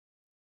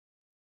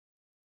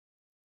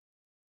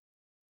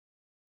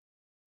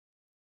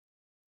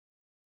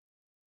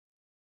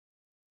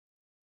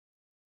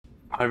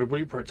Hi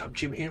everybody, Prototype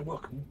Jim here,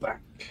 welcome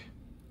back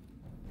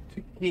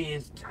to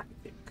Gears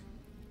Tactic.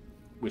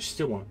 We're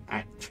still on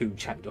Act 2,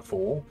 Chapter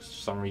 4. For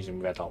some reason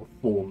we had like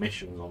 4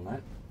 missions on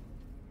that.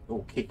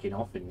 All kicking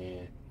off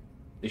in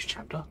this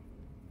chapter.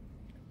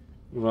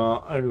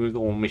 Well, only we've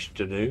got one mission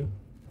to do.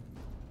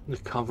 The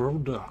Cover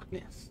of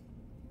Darkness.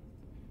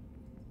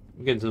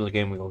 We get into the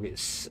game, we've got to get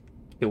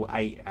still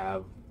 8 out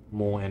of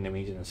more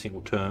enemies in a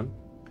single turn.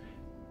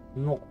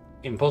 Not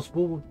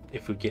impossible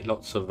if we get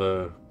lots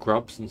of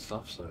grubs and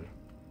stuff, so,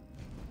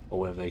 or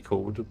whatever they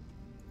called.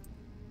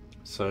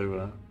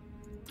 So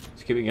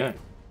let's keep it going.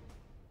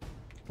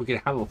 We're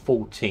gonna have a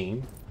full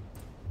team.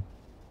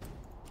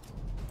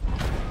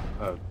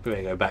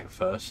 Better go back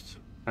first.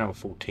 Have a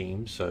full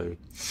team, so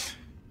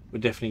we're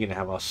definitely gonna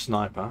have our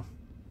sniper.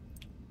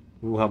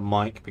 We'll have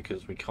Mike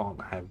because we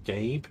can't have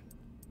Gabe,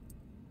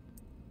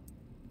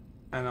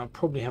 and I'll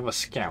probably have a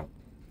scout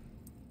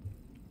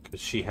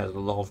because she has a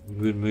lot of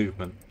good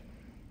movement.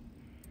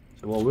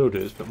 So what we'll do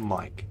is put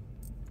Mike.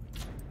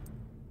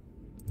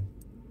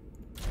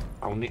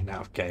 I'll nick that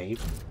off Gabe.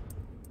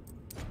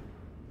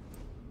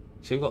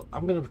 So we've got,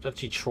 I'm going to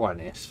actually try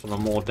this for the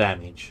more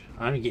damage.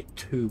 I only get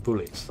 2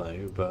 bullets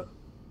though, but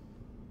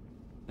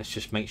let's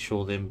just make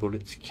sure them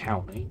bullets are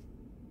counting.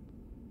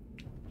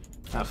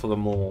 That for the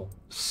more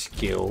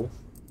skill.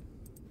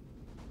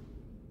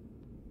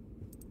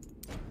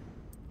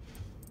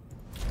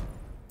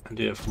 And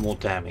do it for more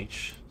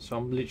damage. So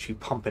I'm literally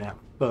pumping out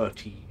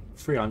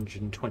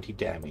 320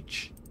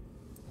 damage,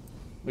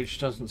 which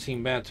doesn't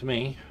seem bad to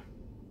me.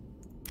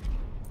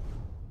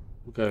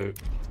 We'll go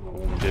what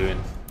we're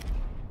doing.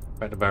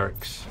 Back to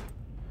barracks.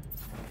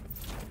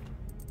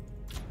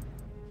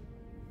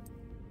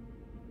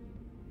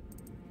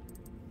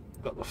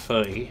 Got the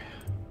 30.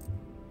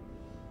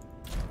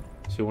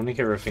 So we'll nick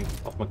everything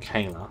off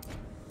Michaela.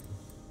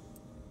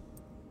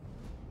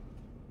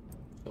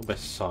 Got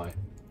best sight.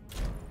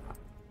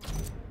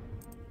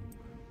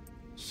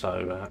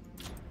 So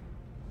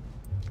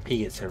he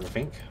gets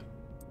everything.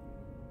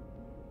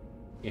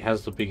 He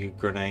has the bigger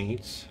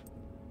grenades.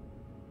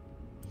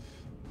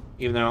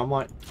 Even though I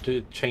might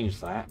change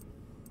that.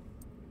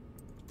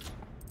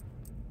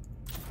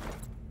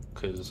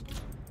 Because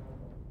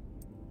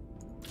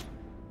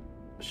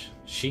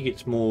she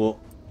gets more.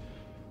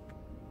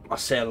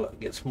 Marcel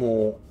gets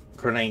more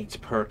grenades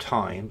per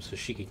time, so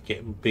she can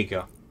get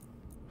bigger.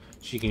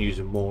 She can use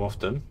them more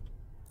often.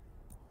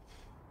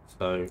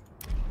 So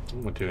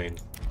what we're doing.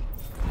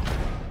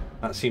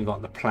 That seemed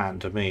like the plan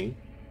to me.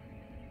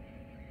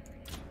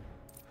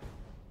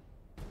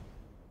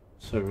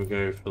 So we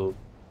go for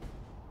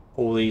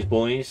all these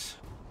boys.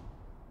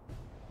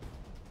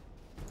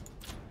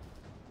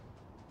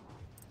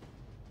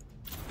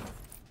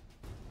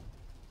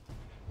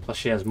 Plus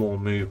she has more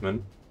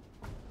movement.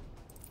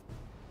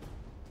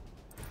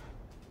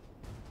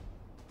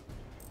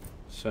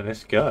 So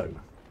let's go.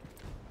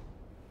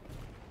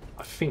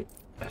 I think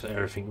that's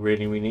everything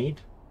really we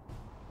need.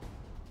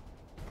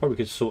 Probably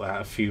could sort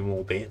out a few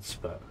more bits,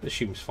 but I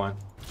assume it's fine.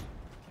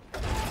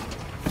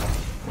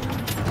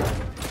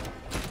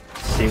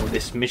 See what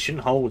this mission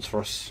holds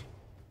for us.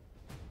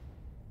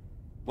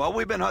 While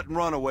we've been hunting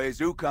runaways,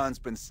 Ukon's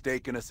been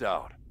staking us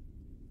out.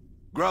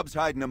 Grub's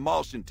hiding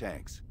emulsion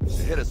tanks. To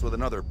hit us with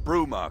another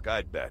Brumach,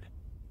 I'd bet.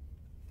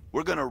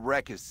 We're gonna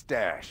wreck his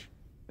stash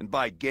and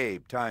buy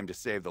Gabe time to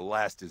save the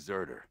last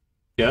deserter.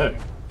 Go.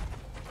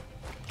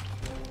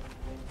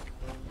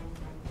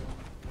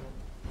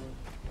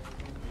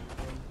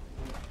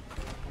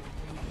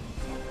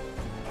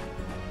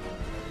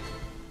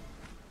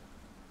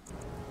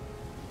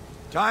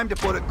 Time to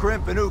put a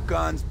crimp in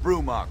Ukon's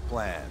Brumach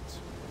plans.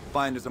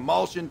 Find his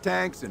emulsion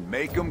tanks and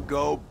make them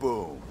go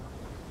boom.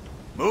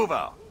 Move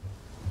out.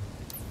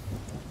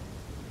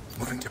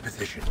 Moving to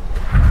position.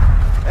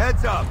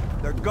 Heads up!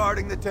 They're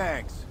guarding the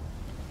tanks.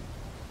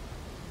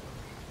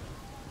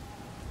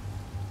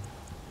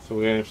 So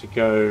we're going to have to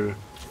go.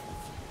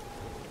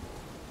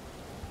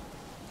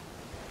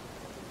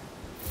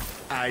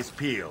 Eyes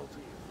peeled.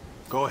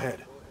 Go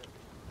ahead.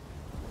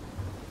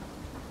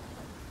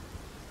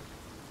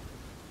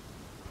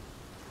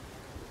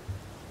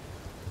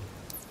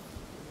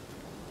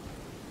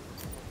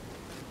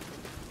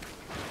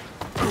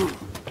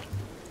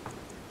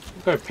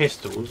 Go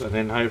pistols and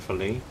then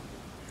hopefully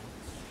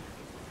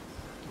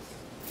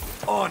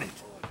On it.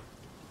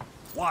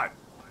 One.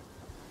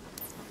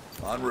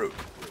 En route.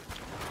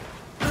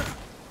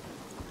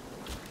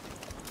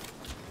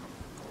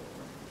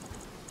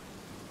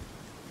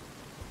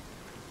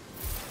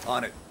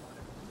 On it.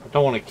 I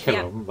don't want to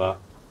kill them, but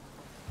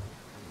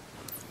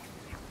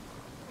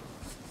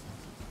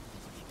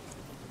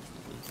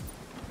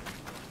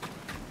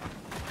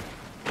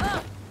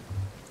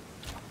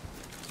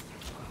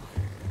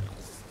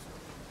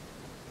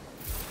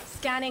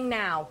Scanning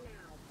now.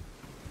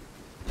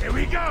 Here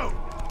we go!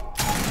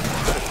 Could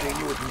have seen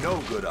you with no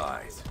good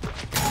eyes.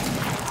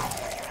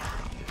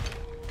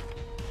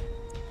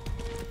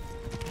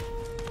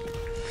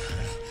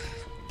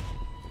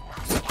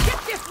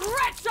 Get this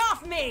wretch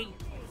off me!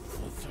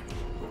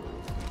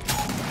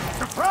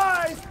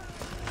 Surprise!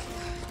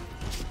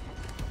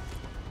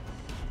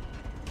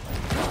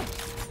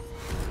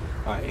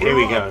 here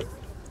we go.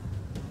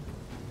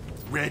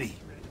 Ready.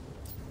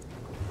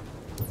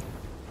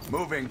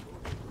 Moving.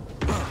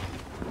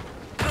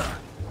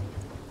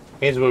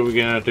 Here's where we're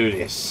gonna do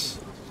this.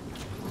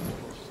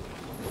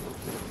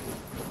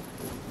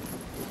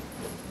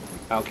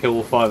 I'll kill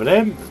all 5 of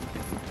them.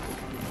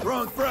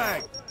 Throwing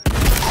frag.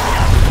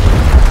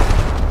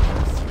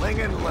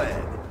 Slinging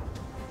lead.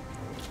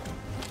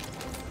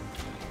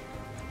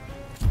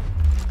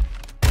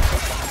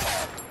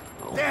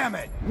 Damn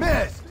it!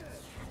 Missed!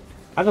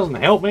 That doesn't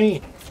help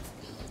me.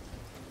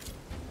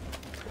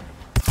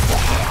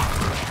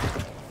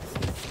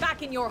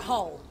 Back in your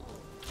hole.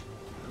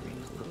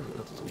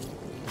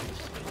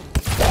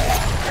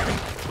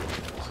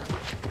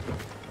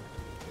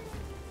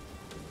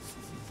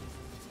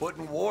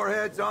 Putting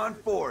warheads on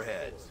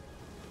foreheads.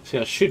 See,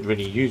 I should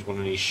really use one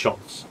of these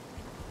shots.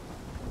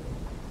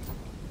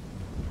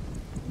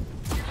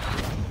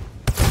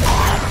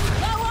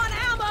 Low on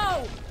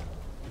ammo!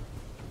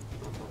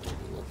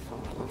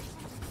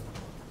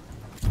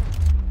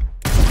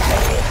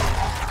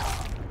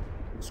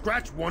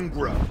 Scratch one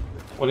grub.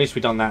 Well, at least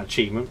we've done that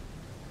achievement.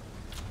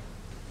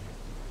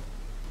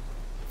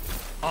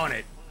 On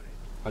it.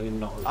 I didn't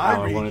know I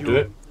how I read want to you. do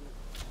it.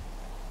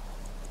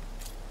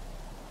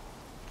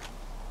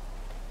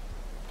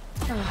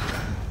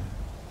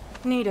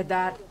 Needed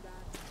that.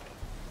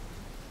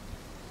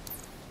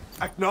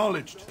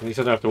 Acknowledged. At least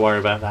I don't have to worry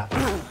about that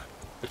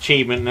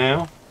achievement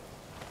now.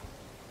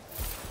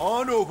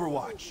 On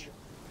Overwatch.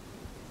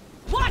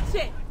 Watch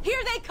it!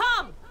 Here they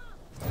come!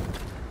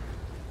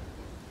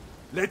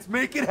 Let's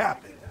make it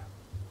happen.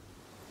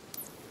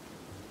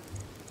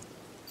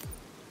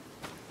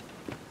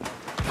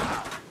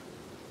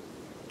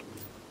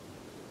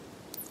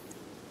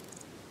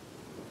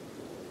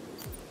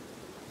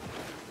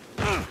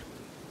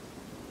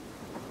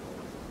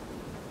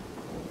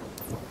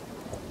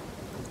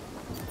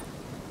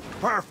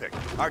 Perfect.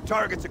 Our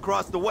target's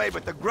across the way,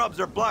 but the grubs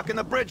are blocking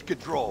the bridge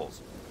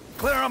controls.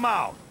 Clear them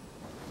out.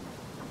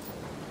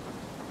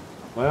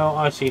 Well,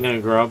 I see no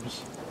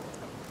grubs.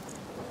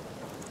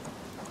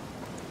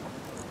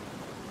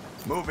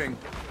 Moving.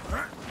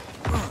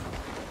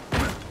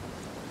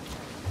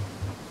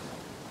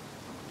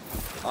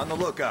 On the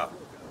lookout.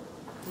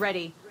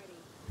 Ready.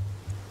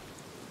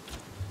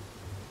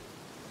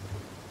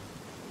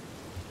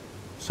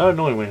 So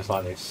annoying when it's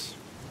like this.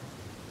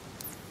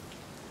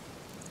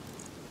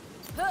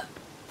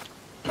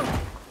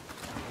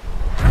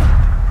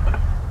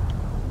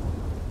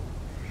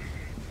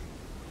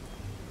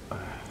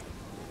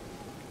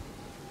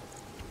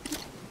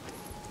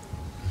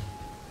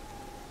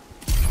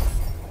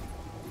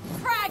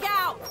 Frag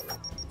out!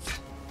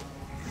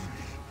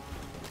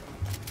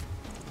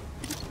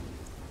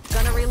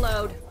 Gonna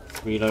reload.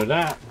 Reload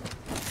that.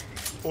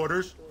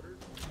 Orders.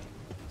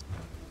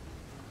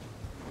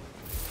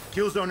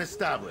 Kill zone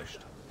established.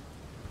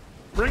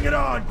 Bring it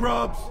on,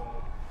 grubs!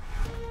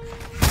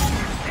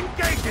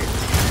 Engaging!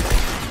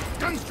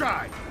 Gun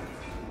strike!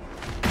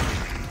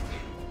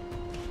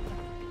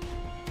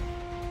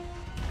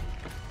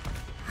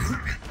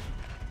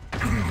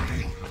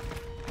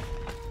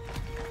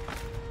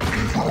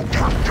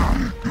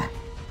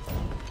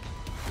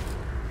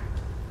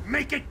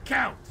 Make it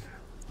count!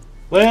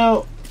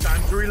 Well,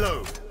 Time to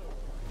reload.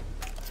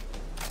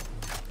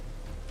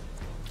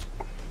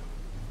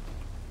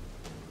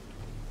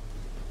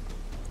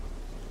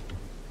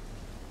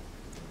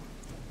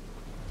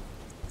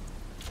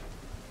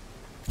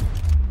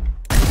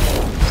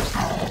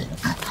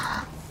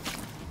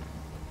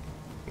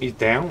 he's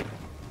down.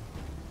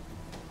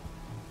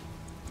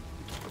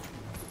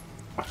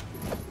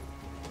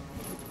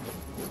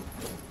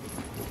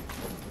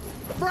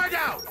 Frag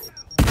out!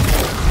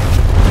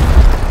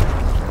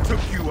 Took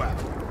you out.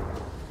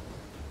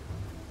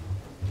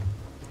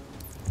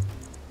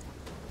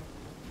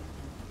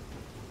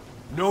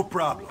 No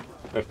problem.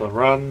 Go for a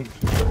run.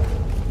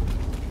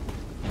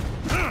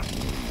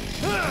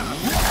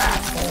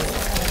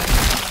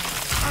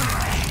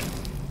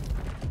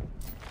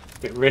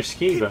 Bit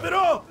risky, Keep it but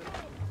up!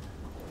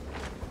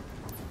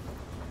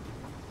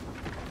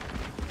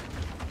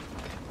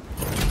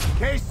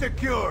 Case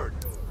secured.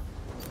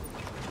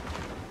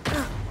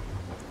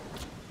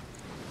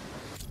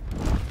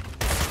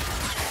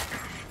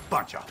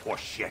 Bunch of horse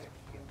shit.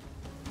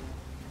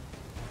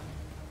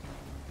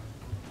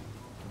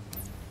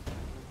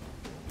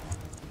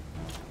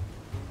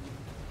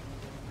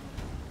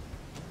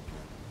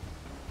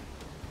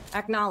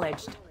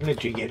 Acknowledged.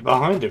 literally get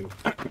behind him.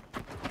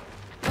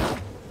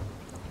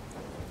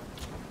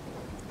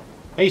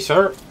 Hey,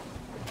 sir.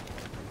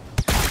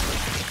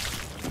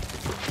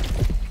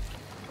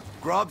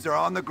 Grubs are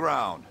on the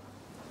ground.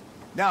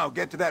 Now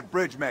get to that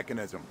bridge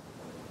mechanism.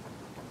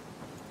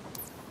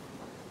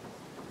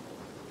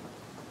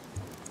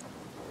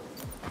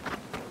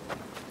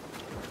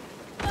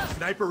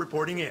 Sniper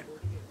reporting in.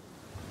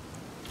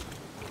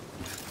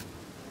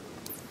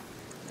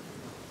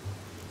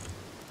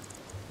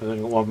 I've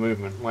only got one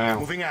movement. Wow.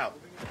 Moving out.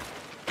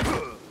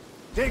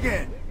 Dig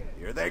in.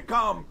 Here they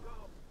come.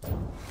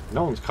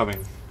 No one's coming.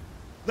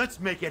 Let's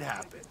make it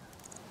happen.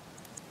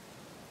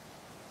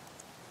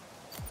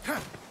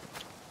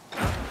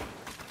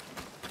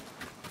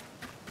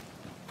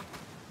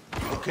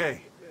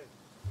 Okay.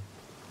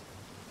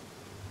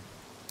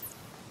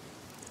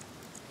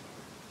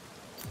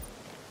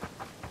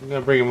 I'm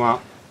gonna bring him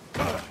up.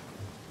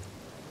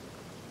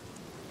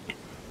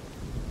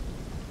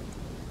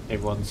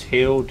 Everyone's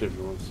healed,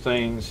 everyone's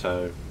staying,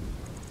 so...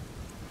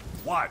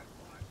 What?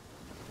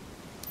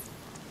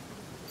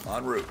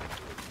 En route.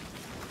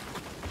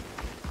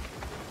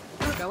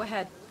 Go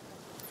ahead.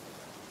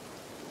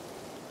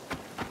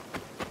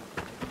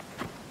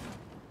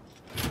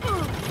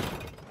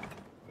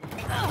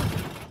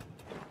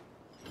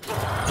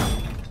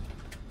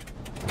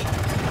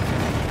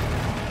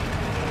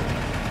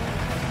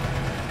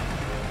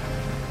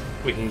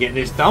 We can get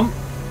this done.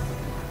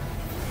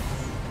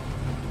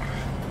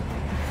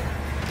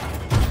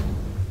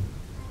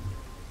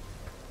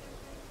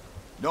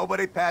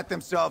 Nobody pat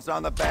themselves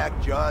on the back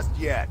just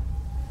yet.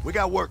 We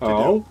got work to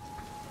do.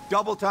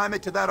 Double time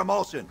it to that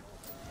emulsion.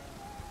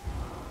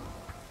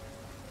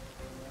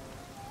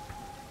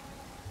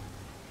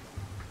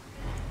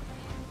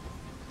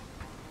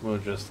 We'll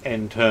just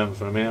end turn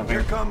for a minute, I Here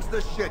think. comes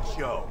the shit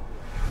show.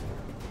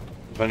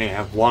 We only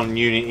have one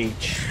unit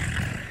each.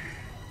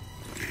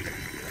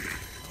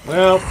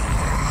 Well,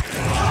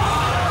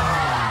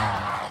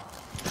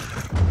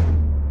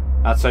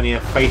 that's only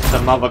a face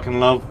a mother can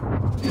love.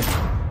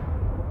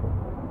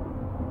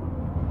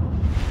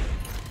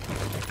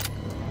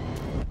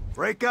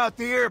 Break out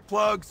the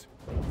earplugs.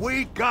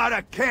 We got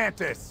a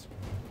KANTUS.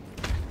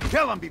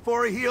 Kill him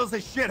before he heals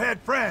his shithead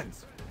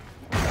friends.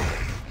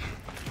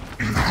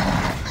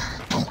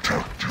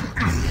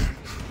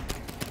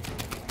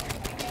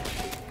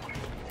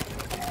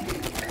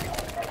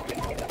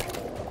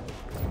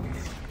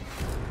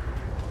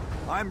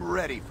 I'm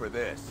ready for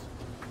this.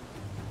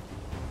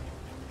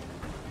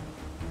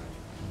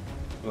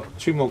 We've got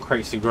 2 more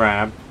crates to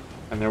grab,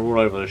 and they're all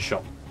over the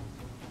shop.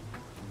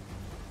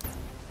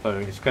 So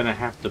it's going to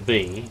have to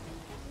be...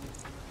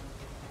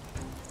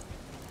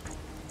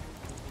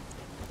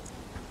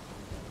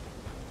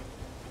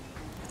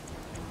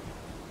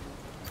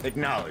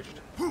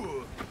 Acknowledged.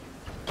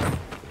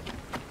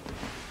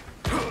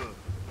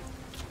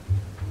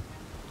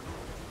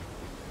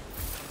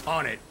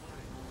 On it.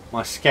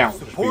 My scout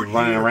just be Support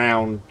running here.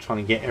 around trying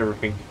to get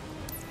everything.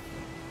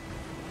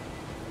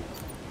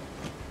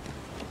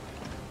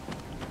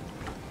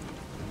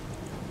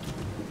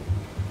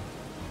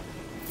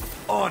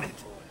 On it.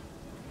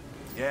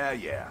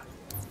 Yeah.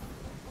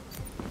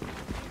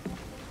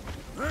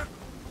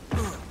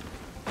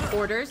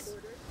 Orders.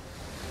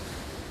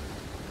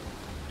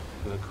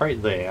 There's a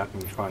crate there I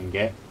can try and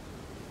get.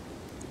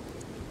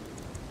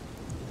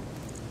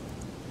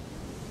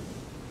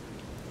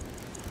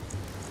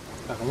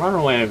 I can run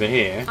away over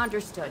here.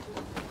 Understood.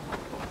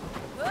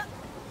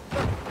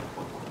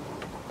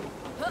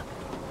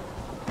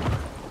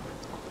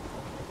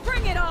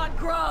 Bring it on,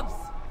 grubs!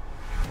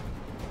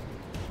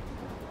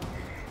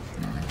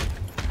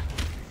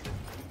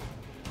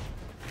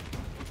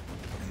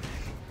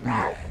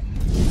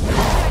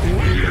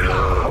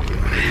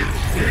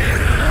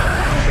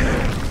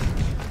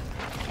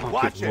 I'll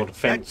Watch give more it.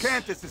 That defense.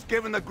 KANTUS is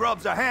giving the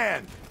grubs a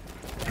hand.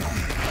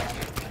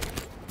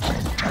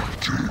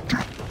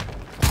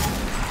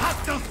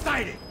 Hostile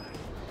sighted.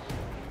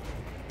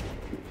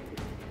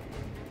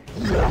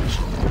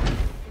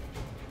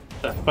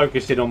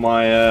 Focusing on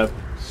my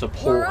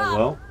support We're as up.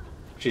 well,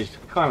 which is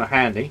kind of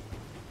handy.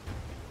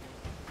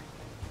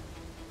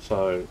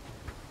 So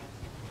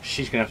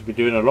she's gonna have to be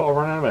doing a lot of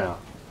running about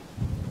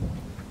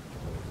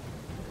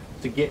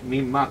to get me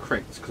my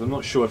crates, because I'm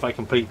not sure if I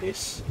complete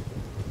this,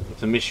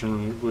 if the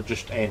mission will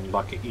just end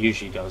like it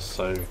usually does.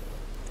 So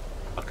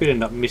I could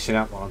end up missing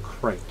out on a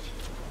crate.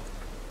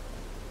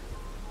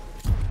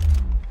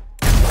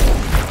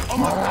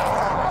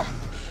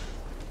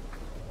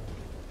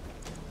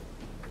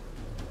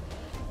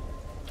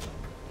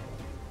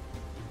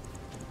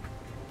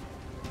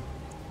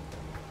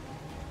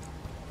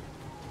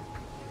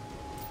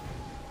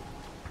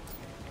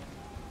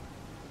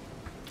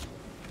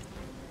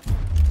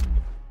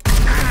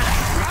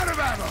 Out of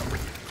ammo.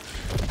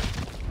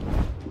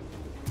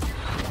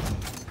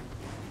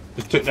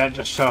 Just took that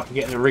just so I can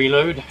get the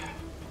reload.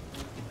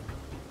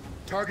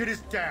 Target is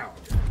down.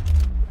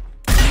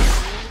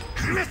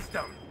 Missed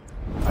him.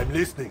 I'm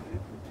listening.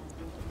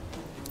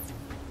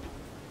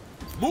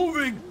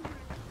 Moving.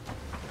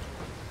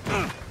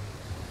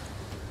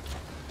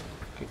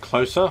 Get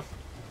closer.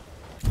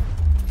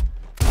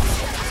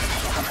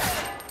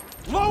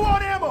 Low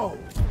on ammo.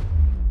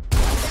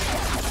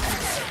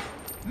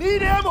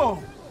 Need ammo.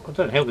 What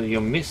the hell are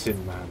you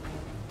missing, man?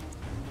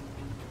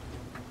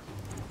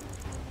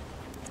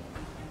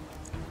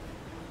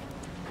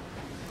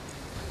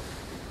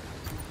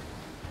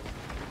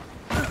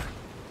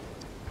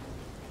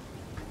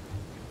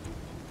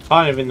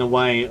 Kind of in the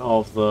way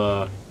of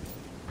the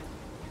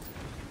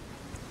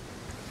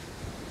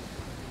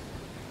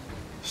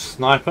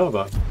sniper,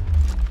 but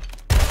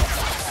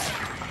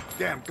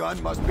Damn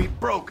gun must be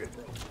broken.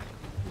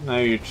 no,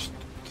 you're just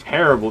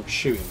terrible at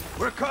shooting.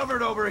 We're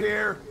covered over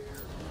here.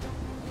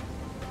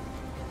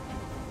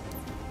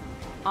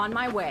 On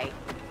my way.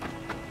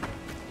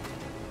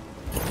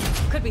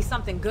 Could be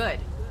something good.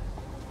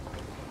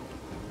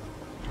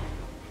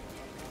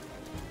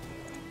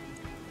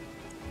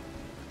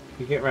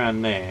 You get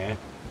around there.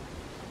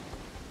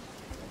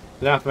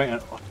 You have to make a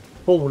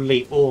full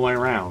leap all the way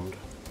around.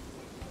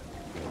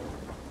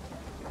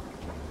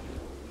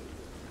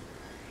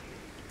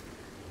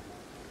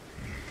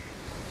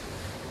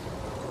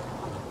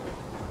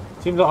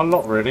 Seems like a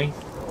lot, really.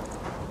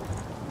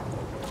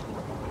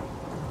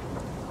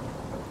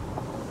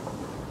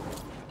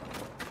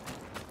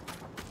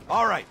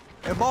 All right,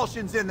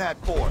 emulsion's in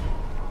that fort.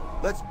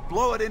 Let's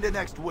blow it into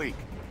next week.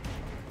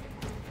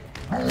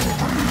 Been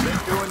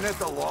doing this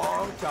a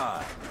long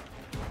time.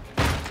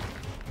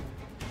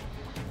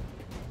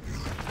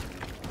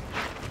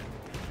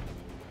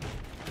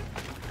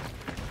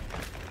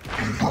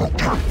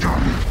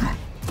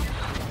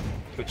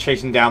 They're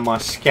chasing down my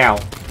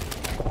scout.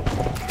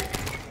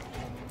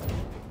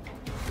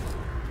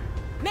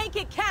 Make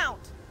it count!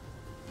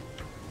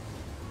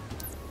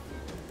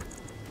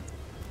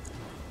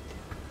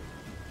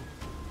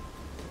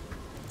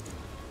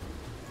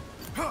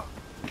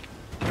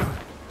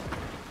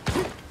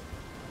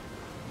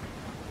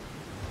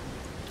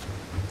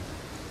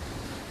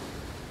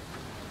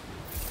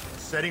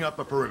 Setting up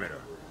a perimeter.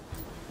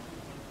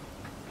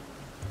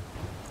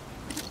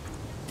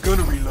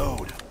 Gonna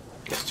reload.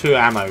 This 2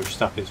 ammo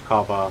stuff is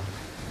kind of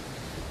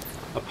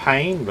a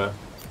pain, but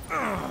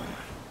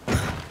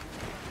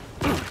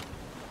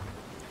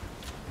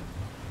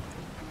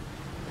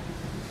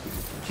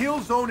Kill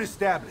zone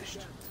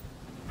established.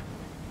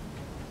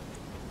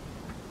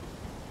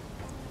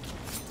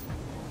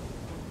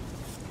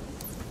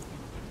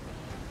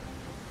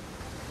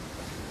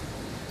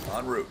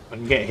 En route. I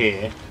can get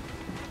here.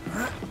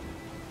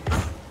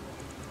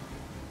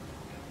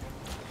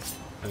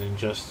 And then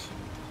just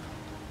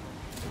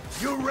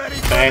You ready?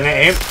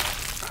 bayonet him.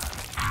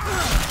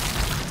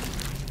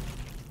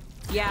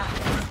 Yeah.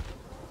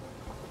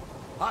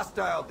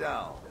 Hostile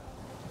down.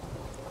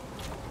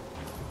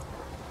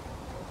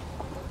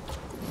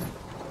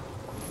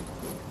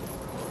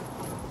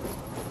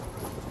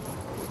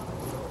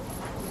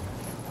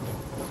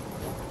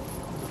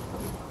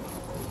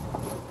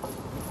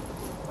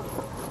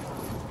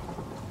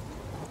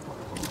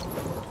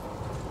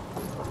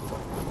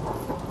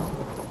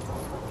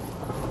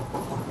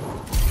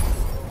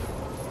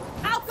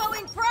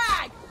 Outgoing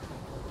frag!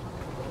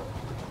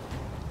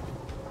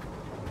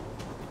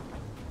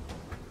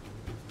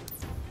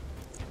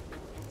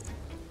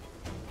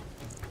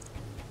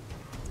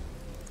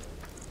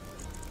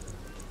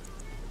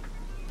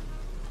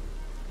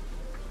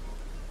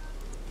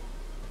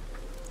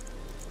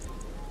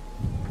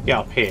 Get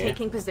up here.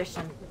 Taking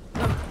position.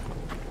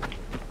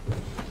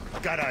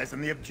 Got eyes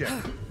on the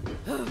objective.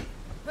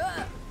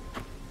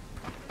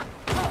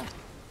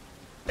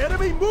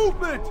 Enemy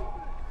movement!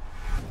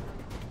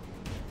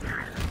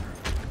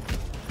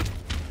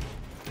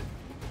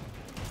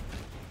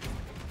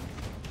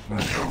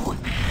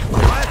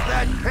 Blast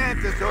that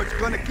KANTUS so it's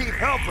gonna keep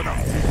helping them.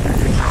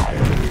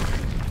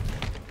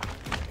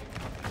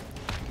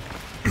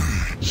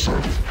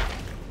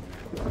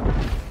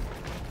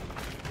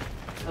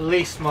 At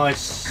least my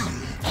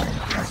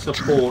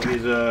support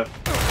is a.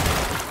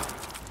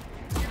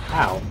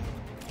 Ow.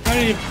 How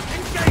did you...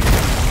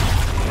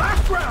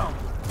 Last round!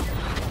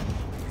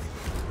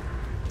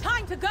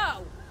 Time to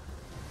go!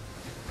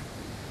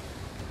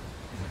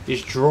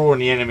 He's drawing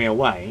the enemy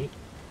away,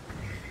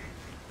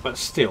 but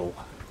still.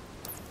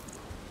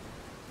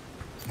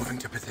 Moving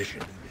to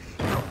position.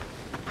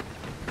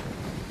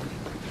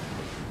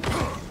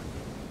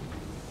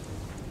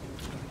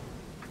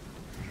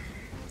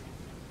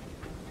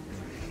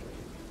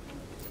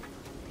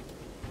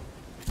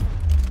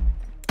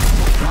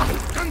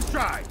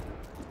 Gunstrike!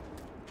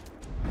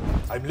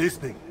 I'm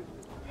listening.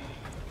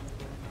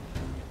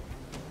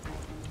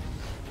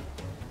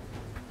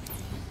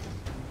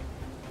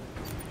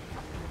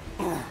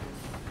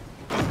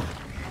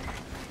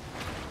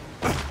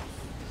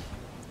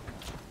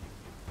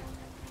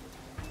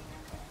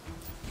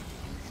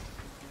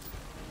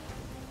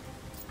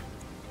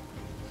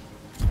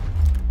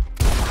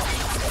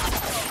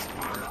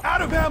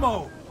 Out of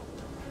ammo!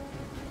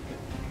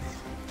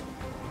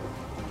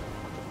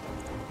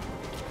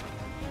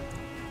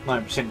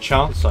 9%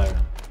 chance though.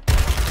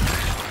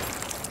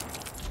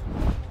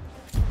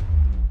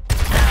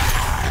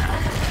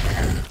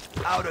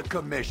 Out of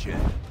commission.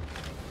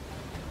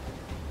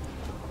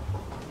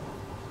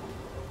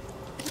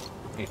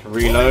 Need to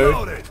reload.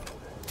 Reloaded.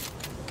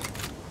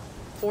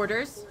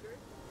 Orders?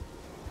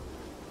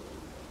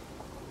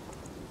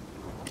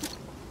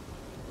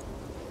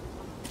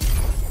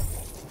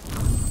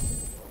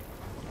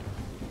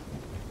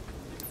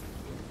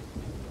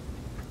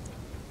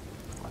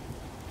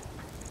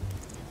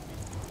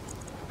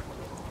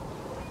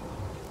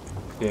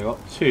 Yeah, I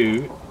got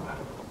 2.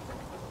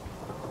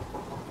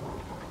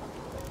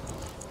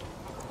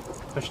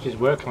 Question is,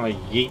 where can I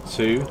yeet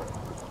to?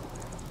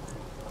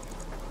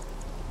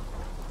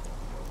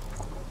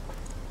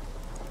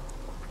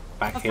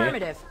 Back here.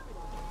 Affirmative.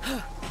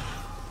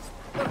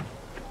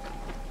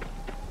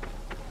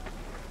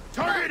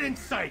 Target in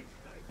sight!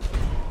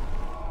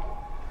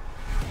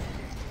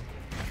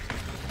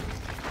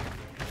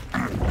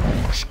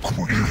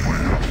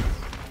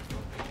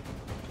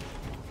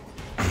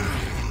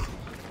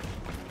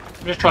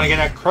 I'm just trying to get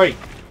that crate.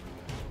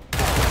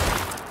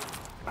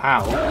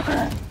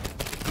 Ow.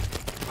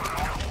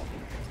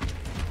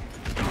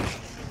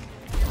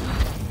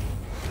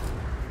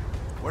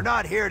 We're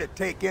not here to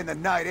take in the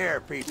night air,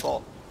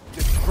 people.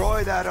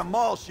 Destroy that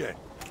emulsion.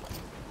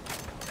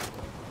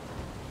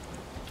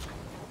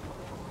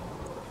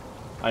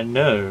 I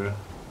know.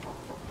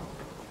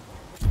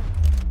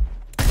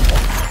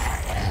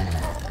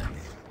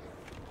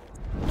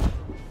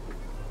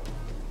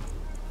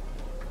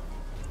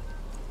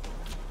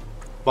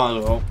 Might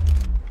as well.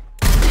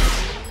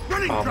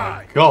 Running Oh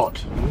dry! my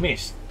god,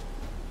 missed.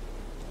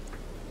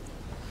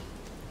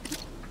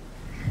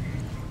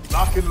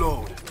 Lock and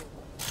load.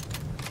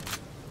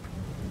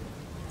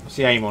 What's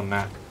the aim on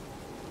that?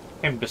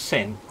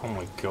 10%? Oh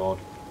my god.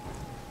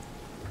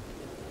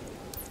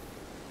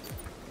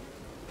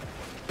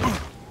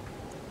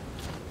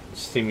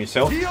 Steam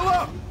yourself. Heal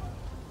up!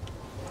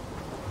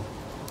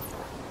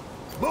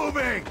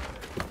 Moving!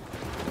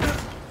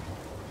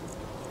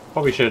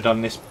 Probably should have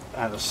done this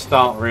at the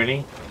start,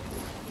 really.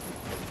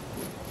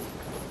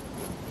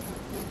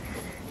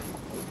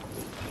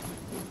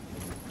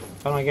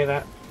 Can I get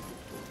that?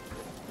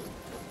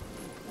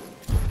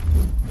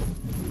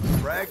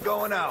 Frag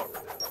going out.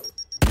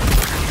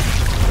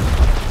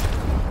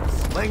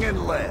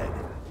 Slinging lead.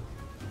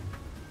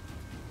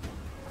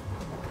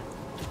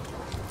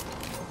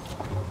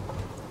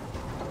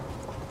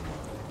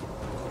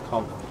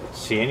 Can't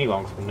see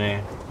anyone from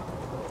there.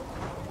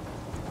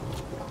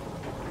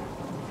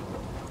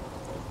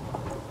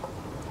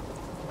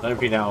 I don't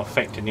think that'll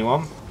affect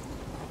anyone.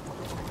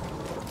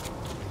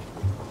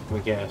 We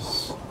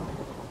guess.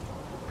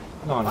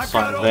 Not on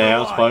sight there,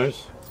 I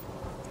suppose.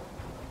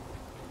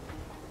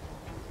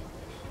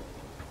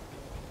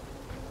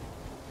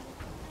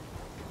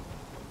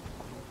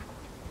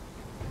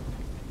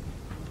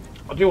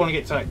 I do want to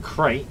get to that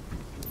crate.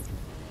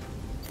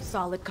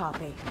 Solid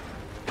copy.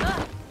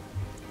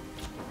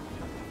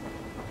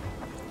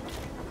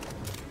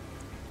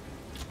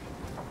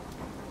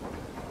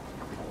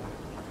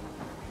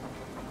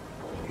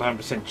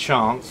 9%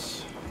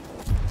 chance.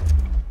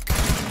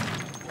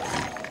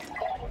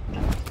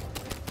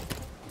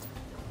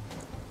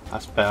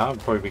 That's better, I'd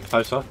probably be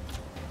closer.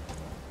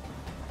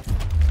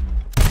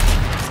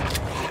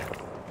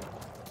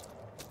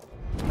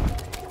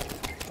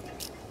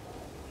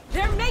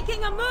 They're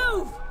making a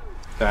move!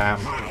 Damn.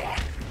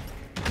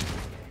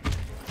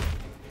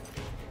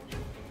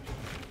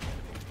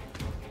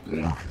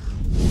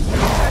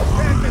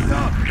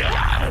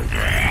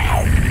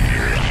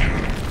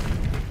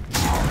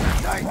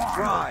 Nice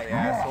try,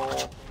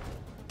 asshole.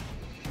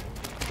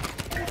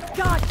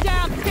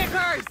 Goddamn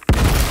kickers!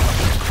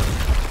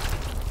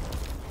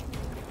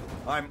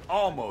 I'm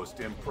almost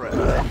impressed.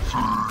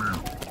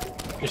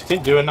 Just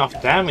didn't do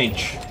enough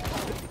damage.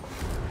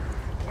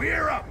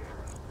 We're up!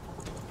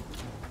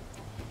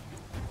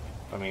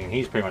 I mean,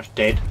 he's pretty much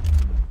dead.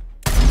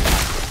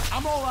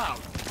 I'm all out.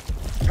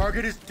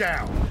 Target is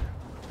down.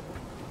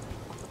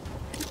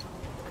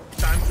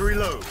 Time to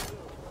reload.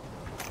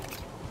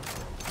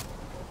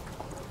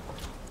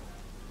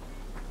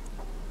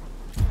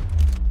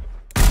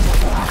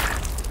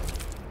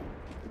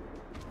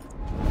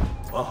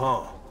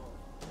 Uh-huh.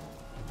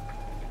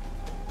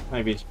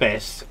 Maybe it's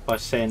best if I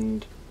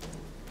send...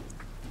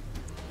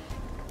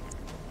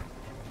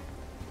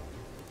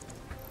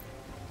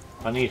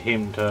 I need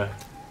him to...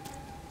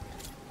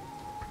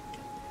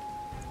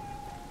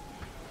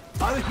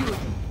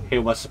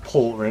 heal my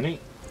support, really.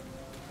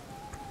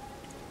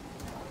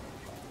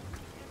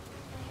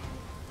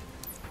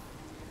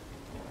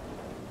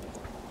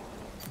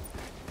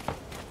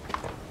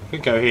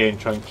 Could go here and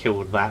try and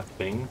kill that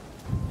thing.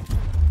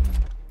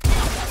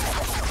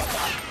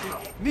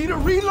 Need a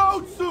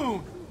reload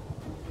soon!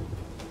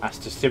 That's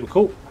just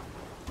typical.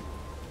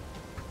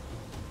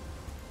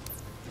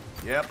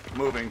 Yep,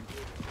 moving.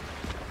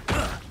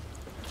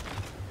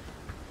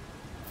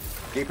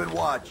 Keeping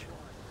watch.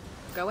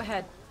 Go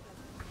ahead.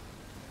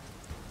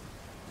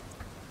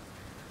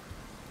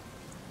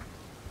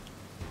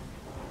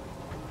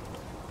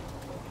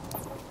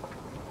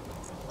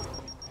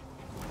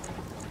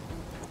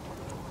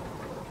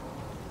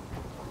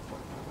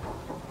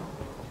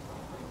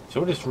 So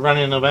we're just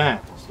running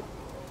about. It's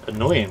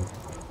annoying.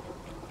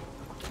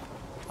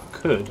 I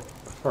could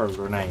throw a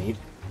grenade.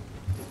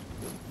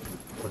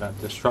 Would that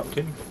disrupt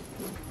him?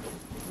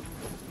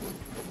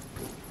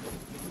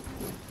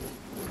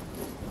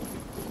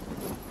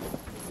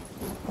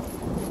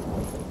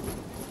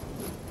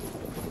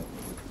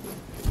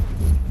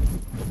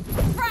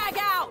 Frag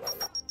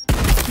out!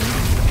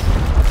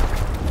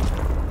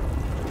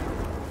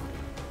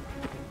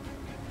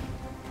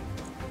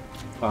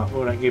 But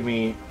will that give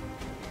me...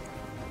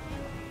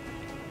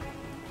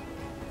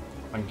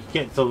 I can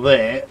get to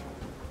there,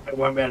 I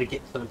won't be able to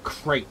get to the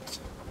crate.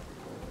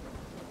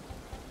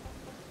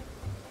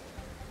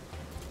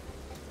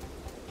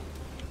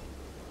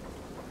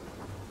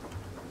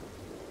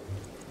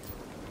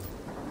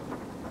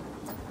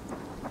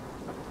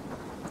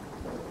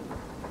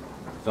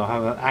 So I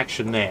have an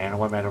action there and I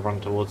won't be able to run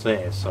towards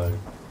there, so...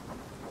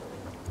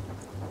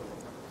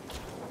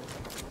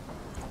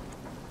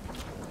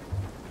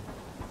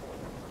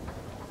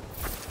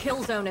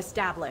 Kill zone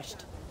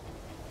established.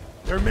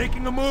 They're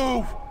making a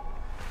move!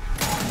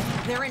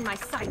 They're in my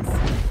sights.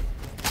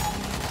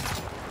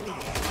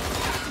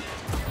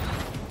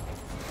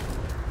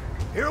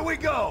 Here we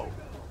go!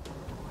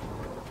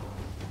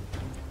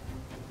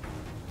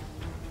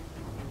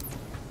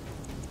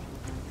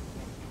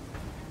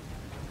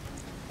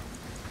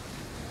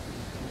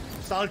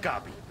 Solid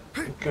copy.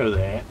 Go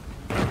there.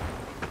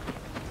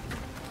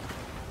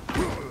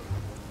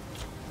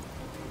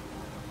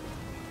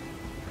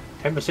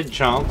 %10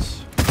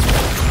 chance.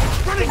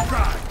 Running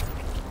cry!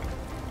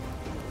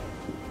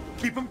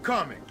 Keep them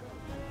coming.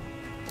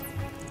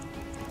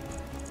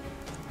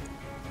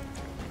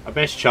 Our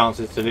best chance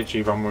is to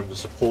literally run with the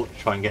support to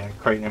try and get a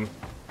crate him.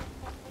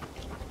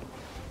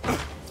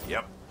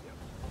 Yep.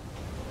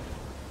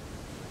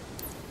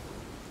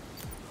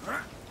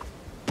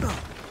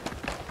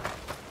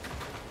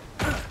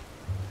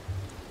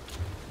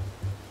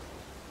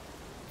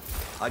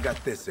 I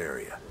got this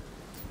area.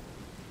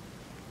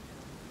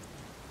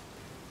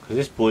 Because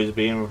this boy's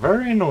being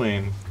very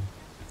annoying.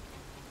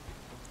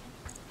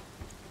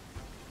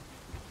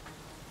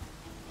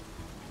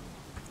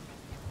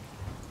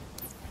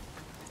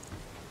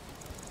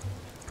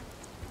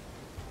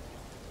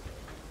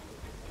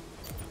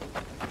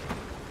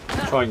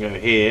 Try and go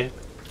here.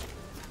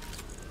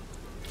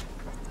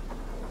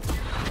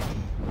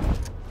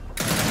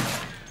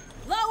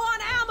 Low on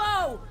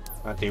ammo!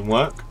 That didn't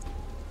work.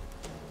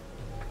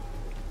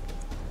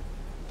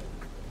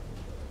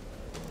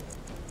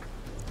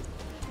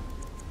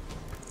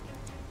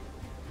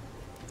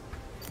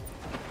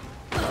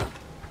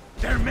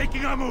 They're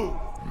making a move!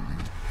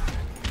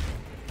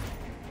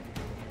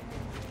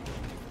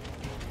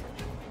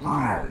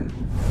 Got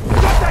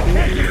that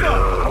candy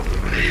up!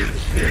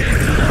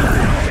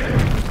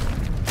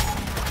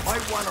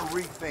 Might want to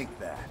rethink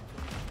that.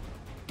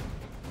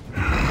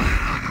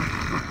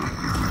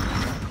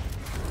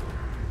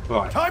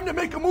 Right. Time to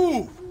make a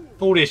move!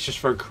 All this just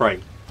for a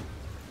crate.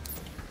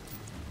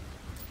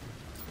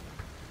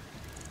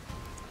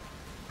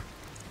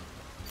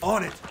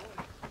 On it!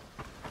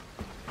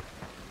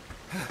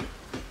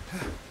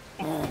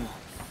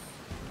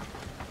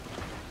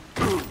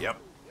 Yep.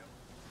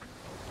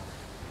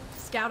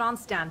 Scout on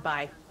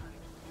standby.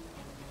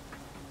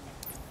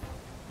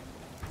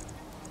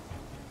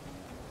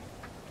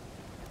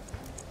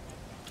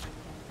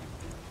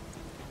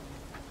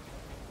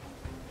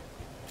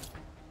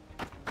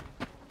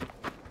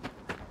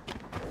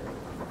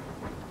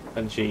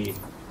 And she...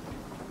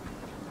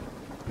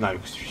 No,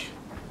 'cause she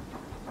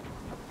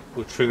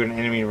will trigger an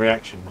enemy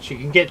reaction. She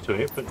can get to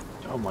it, but...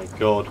 Oh my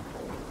god.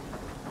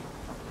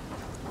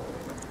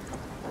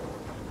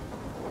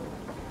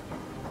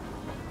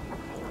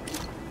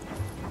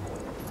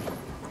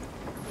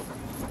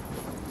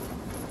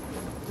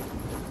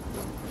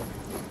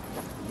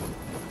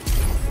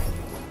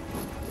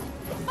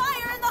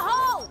 Fire in the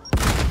hole!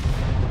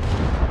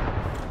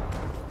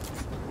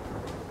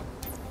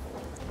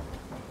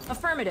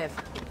 Affirmative.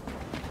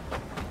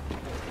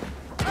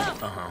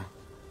 Uh-huh.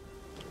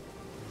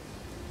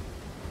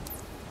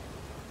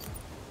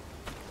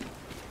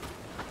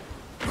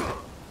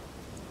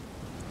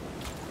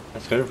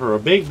 Let's go for a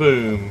big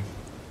boom.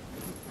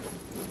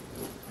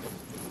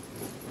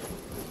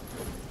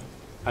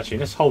 Actually,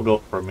 let's hold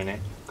off for a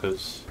minute,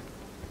 because...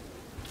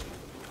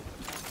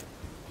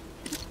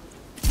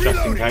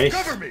 Just in Reloading! case.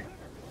 Cover me!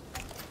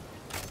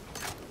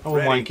 I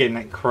wouldn't mind getting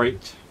that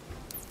crate.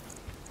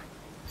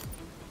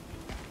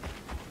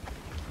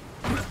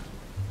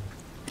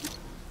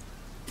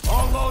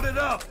 All loaded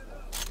up!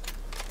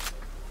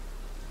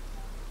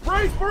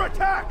 Brace for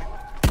attack!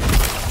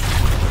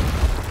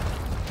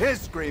 His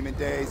screaming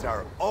days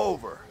are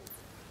over.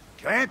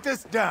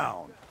 KANTUS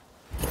down.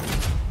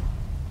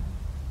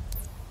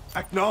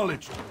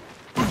 Acknowledged.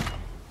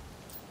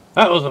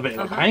 That was a bit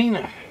of a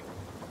pain.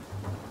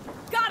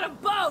 Got them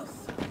both!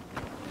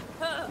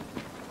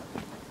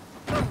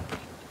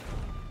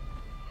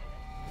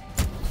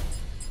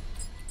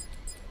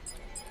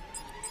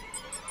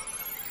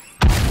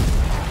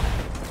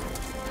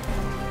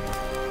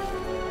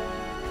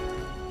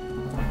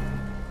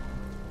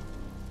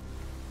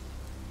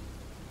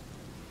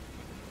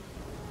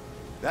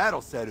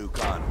 That'll set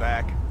Ukan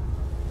back.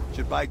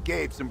 Should buy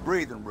Gabe some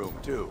breathing room,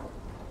 too.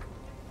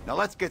 Now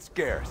let's get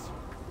scarce.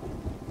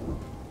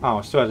 Oh,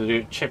 I still had to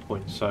do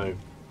checkpoints, so...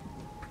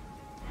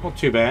 Not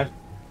too bad.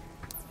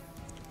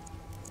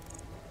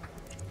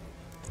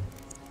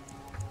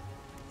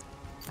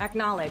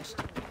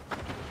 Acknowledged.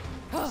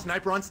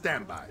 Sniper on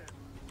standby.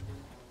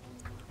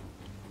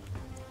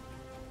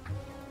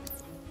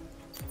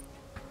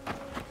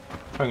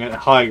 Try and get the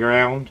high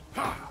ground.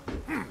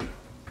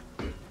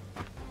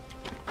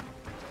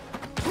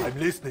 I'm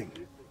listening.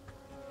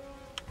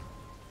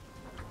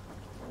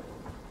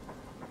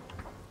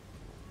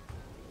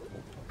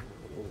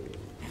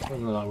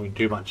 Doesn't look like we can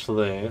do much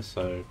there,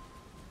 so...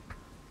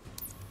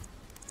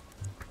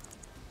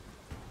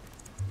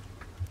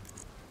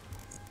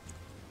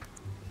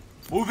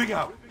 Moving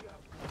out.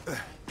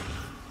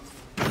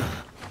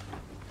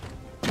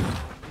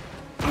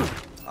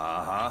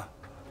 Uh-huh.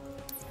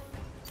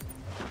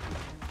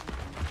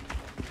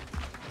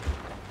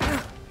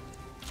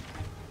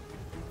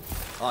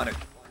 On it.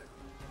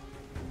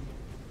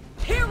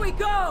 Here we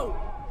go!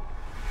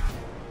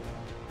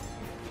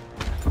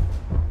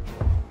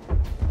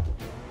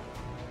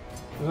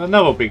 There's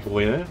another big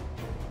boy there.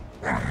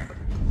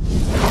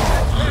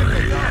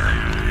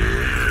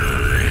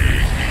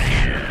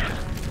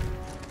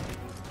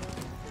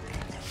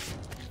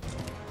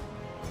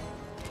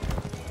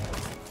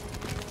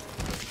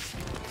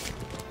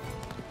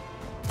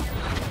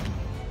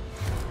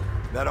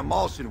 That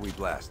emulsion we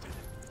blasted.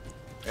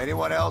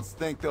 Anyone else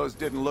think those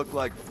didn't look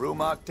like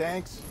Brumok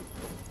tanks?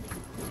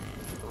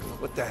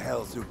 What the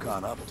hell's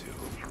Zukan up to?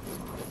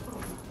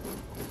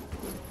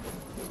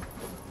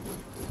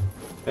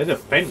 Their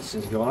defense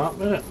has gone up,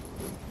 isn't it?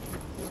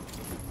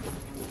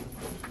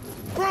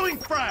 Throwing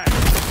frag!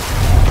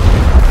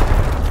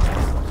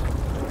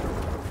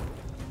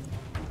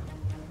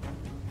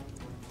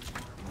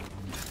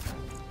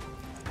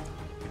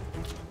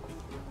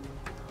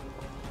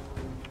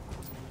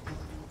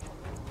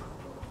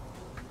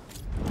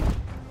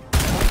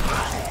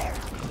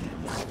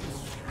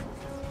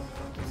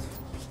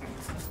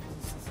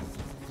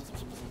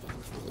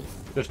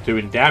 Just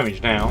doing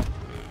damage now.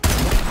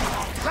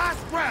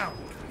 Last round!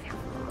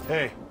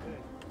 Hey,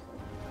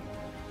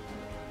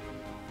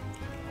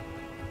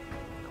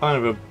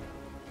 Kind of a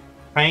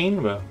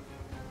pain, but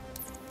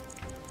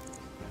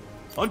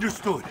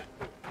understood.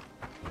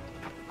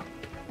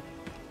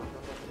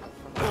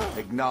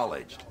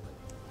 Acknowledged.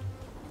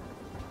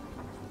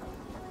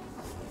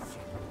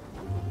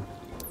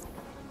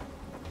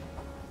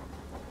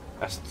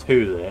 that's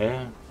two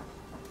there.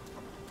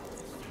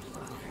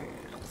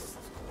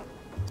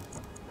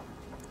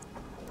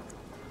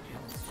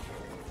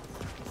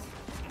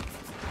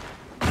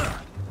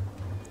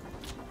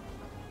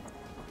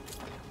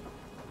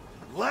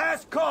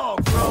 Last call,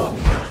 bro.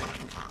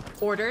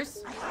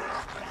 Orders?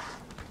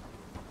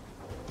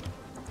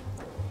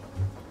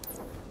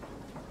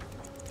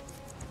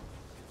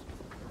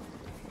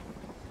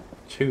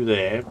 Two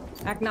there.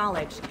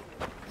 Acknowledged.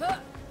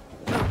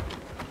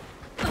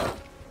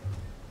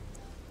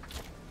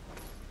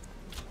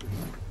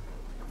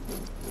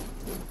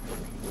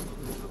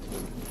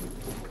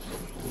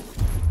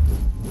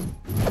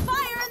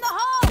 Fire in the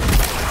hole!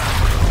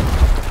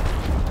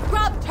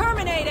 Grub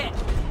terminated!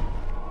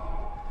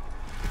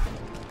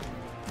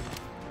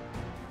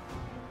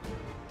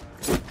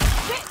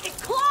 Shit, it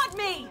clawed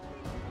me!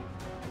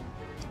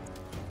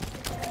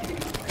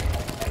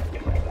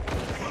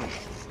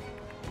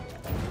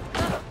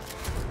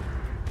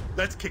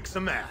 Let's kick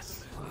some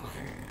ass.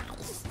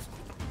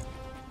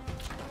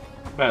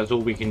 That's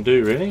all we can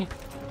do, really.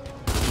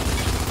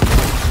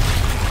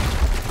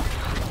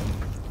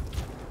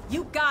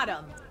 You got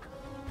him!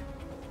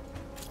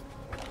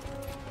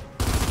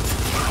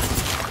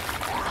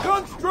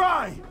 Guns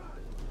dry!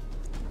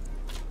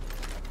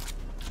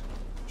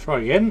 Try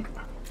again.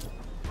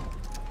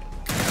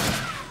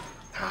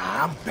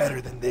 I'm better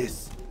than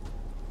this.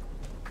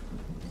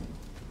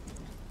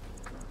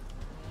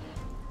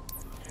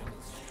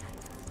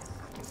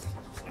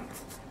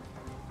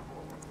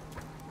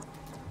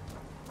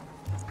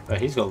 But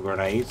he's got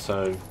grenades,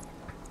 so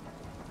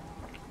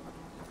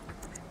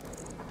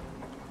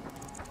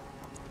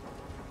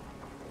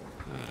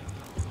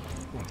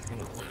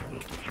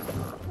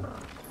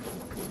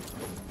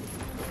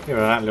give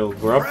her that little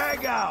grub.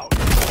 Drag out.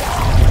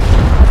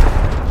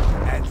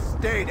 And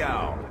stay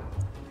down.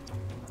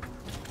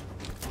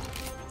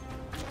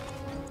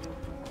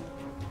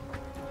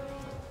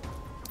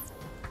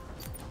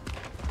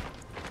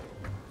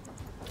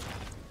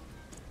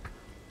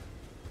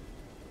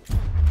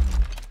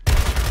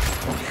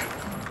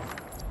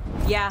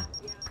 Yeah.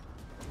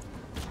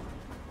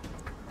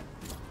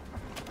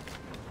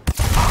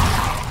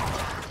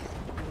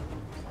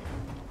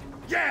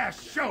 Yeah,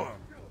 show him!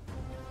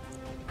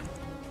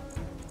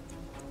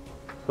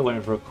 Still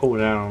waiting for a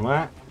cooldown on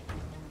that.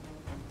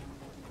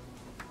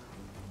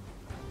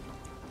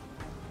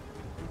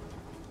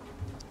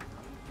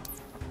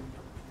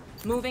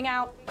 Moving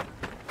out.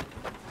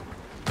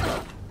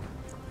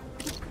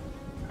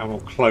 I'm all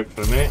cloaked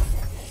for a minute.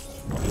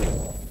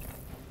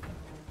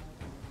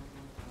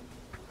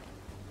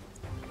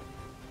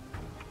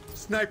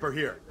 Sniper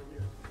here.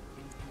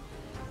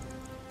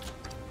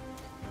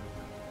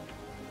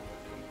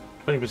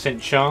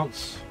 20%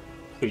 chance.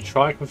 Should we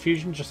try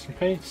confusion just in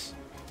case?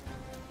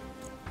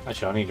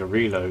 Actually, I need to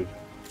reload.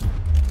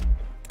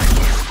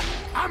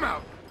 I'm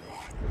out!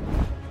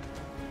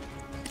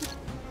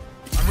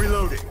 I'm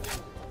reloading.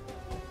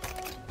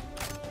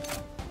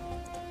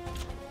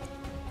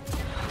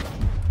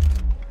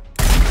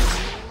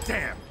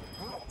 Damn!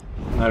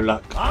 No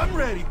luck. I'm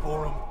ready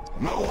for him.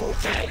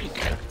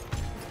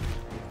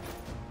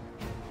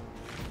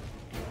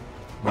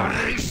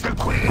 Release the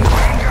Queen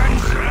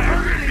Vengeance!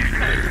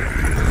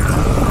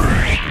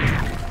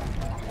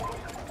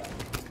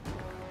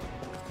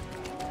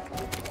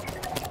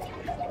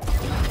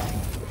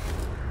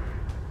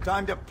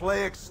 Time to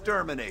play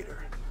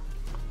exterminator.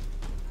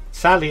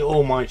 Sadly,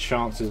 all my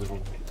chances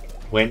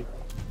went.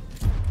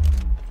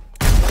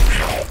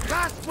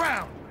 Last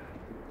round!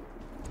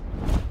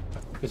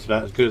 This is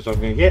about as good as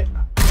I'm going to get.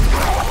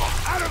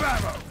 Out of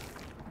ammo!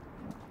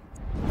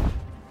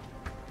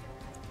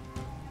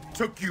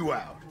 Took you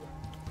out.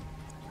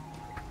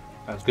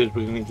 As good as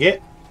we're going to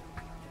get.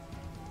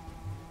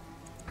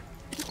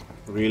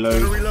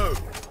 Reload. Reload.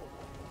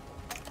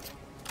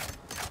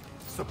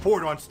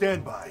 Support on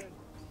standby.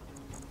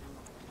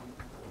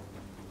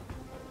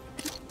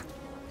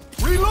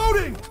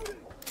 Reloading!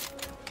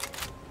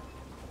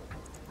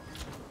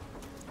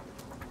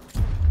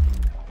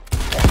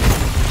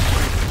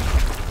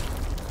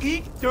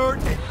 Eat dirt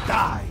and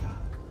die.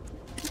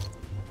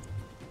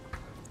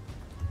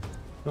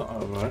 Not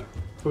alright.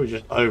 Probably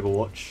just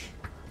Overwatch.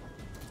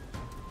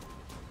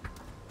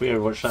 We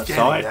Overwatch that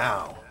side.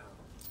 Now.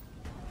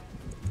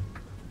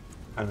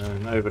 And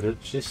then over to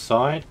this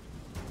side.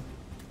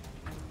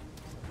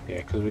 Yeah,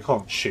 because we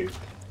can't shoot.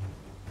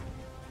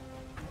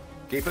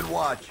 Keep it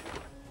watch.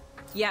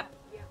 Yep.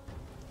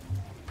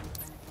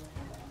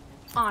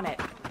 On it.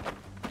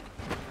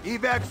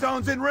 Evac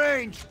zone's in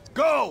range.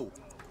 Go!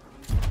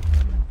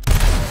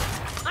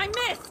 I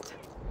missed!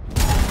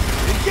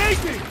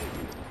 Engaging!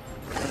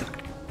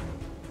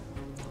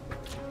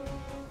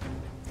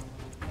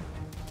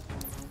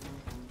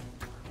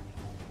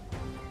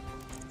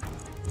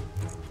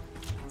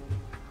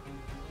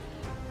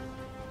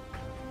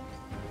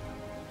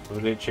 We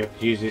literally have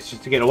to use this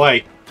just to get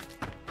away.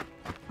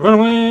 Run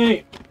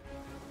away!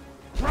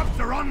 Grubs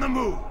are on the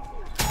move.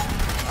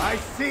 I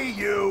see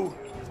you.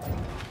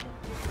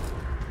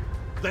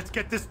 Let's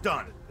get this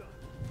done.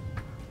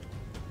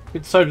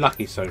 Been so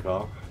lucky so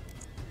far.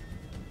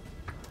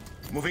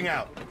 Moving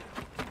out.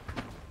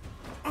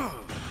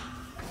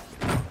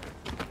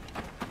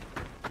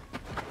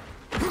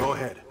 Go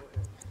ahead.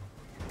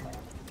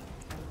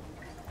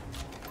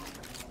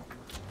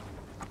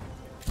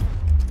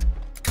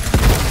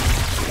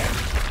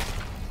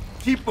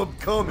 Keep them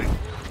coming.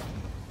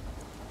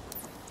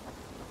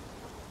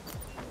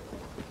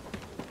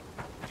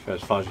 Go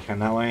as far as you can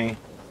that way.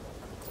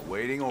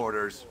 Waiting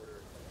orders.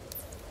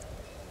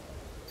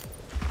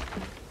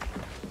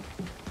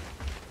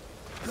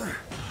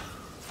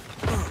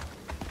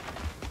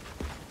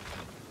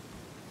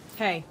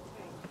 Hey,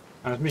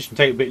 This mission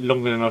take a bit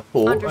longer than I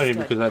thought, only Understood.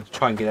 because I had to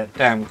try and get that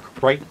damn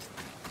crate.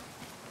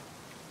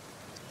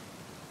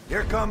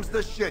 Here comes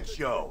the shit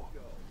show.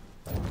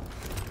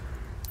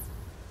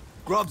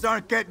 Grubs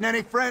aren't getting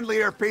any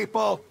friendlier,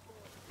 people.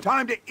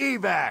 Time to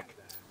evac.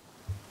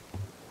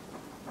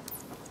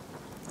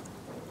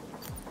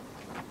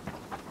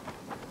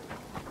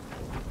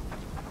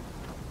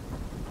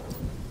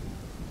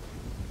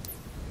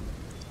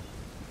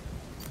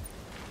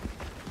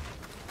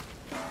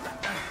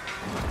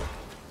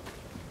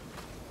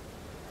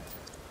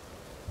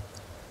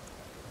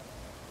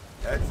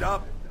 Heads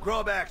up,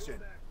 grub action.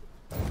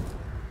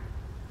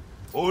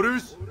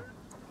 Orders?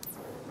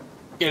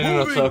 Get in a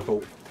Moving.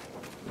 circle.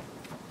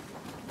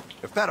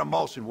 If that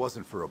emulsion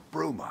wasn't for a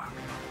brewmark,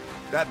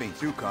 that means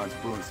Yukon's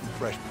brewing some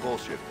fresh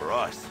bullshit for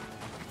us.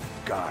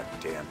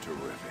 Goddamn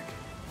terrific.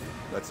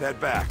 Let's head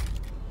back.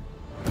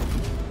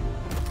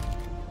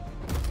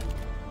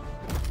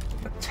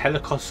 A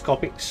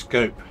telescopic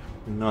scope.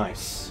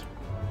 Nice.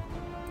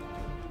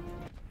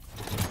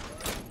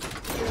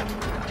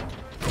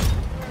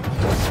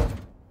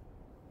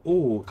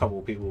 Ooh, a couple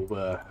of people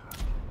were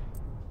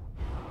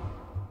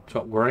to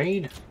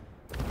upgrade.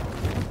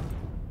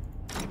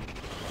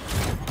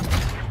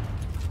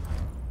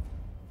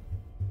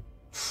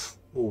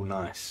 Oh,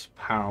 nice.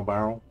 Power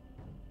barrel.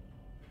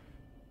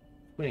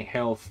 20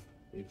 health,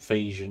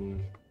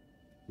 evasion,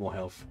 more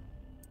health,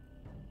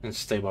 and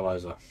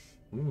stabilizer.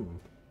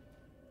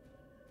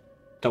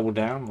 Double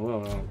down.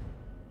 Well,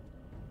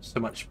 so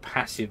much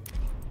passive.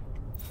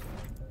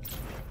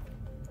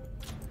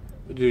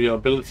 We do the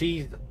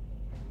abilities.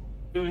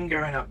 We're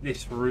going up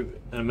this route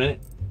in a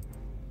minute.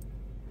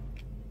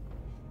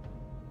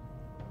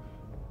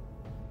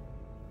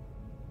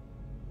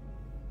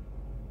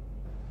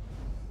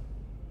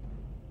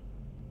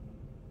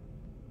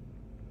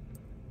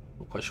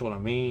 Not quite sure what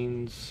that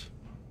means.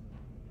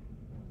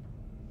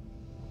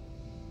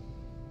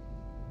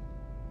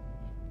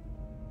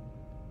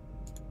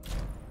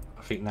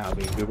 I think that'll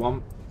be a good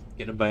one.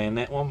 Get a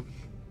bayonet one.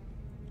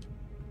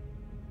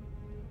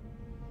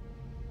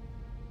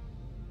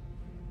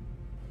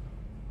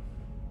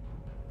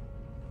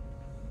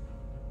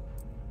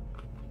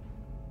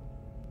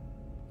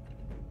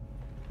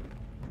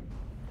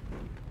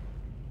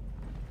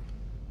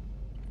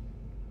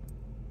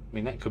 I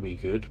mean, that could be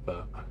good,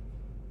 but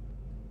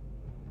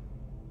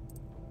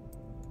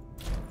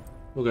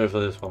we'll go for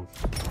this one.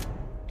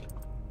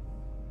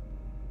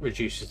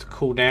 Reduces the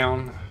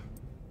cooldown.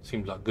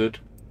 Seems like good.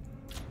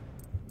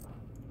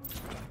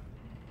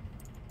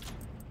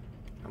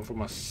 And for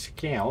my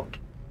scout,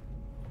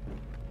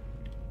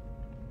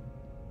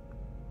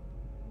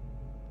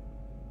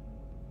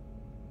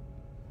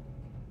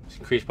 it's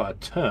increased by a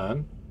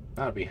turn.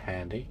 That'd be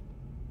handy.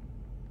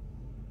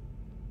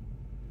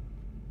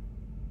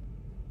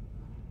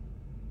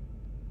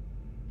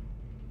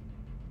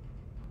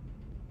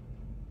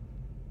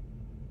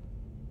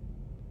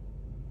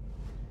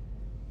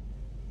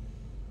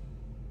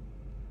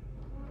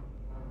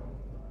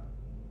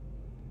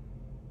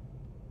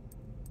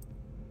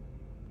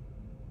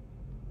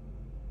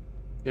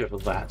 Go for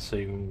that, so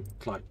you can,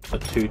 like, for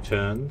 2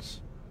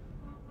 turns.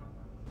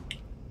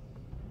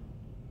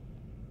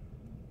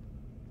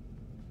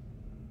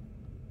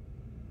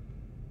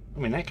 I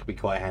mean, that could be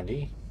quite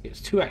handy. It's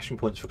 2 action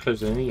points for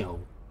closing any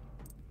hole.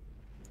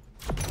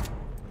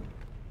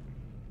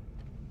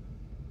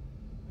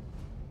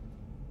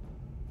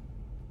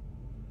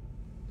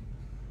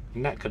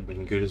 And that could have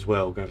been good as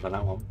well, going for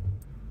that one.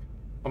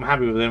 I'm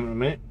happy with them in a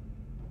minute.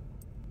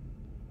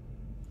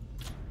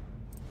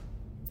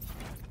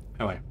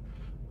 Anyway,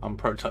 I'm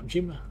Prototype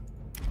Jim.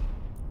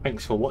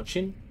 Thanks for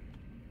watching.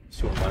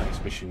 See what my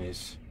next mission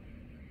is.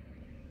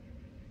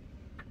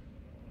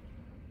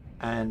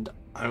 And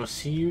I will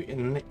see you in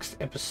the next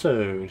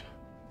episode.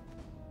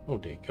 Oh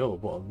dear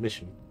God, what a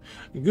mission.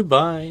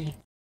 Goodbye.